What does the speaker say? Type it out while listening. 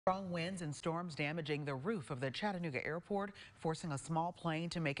Strong winds and storms damaging the roof of the Chattanooga airport, forcing a small plane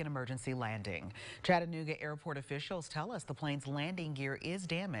to make an emergency landing. Chattanooga airport officials tell us the plane's landing gear is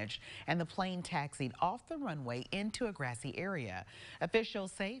damaged and the plane taxied off the runway into a grassy area.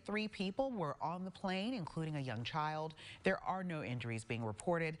 Officials say 3 people were on the plane, including a young child. There are no injuries being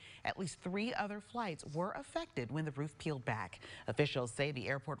reported. At least 3 other flights were affected when the roof peeled back. Officials say the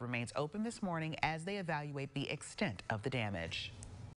airport remains open this morning as they evaluate the extent of the damage.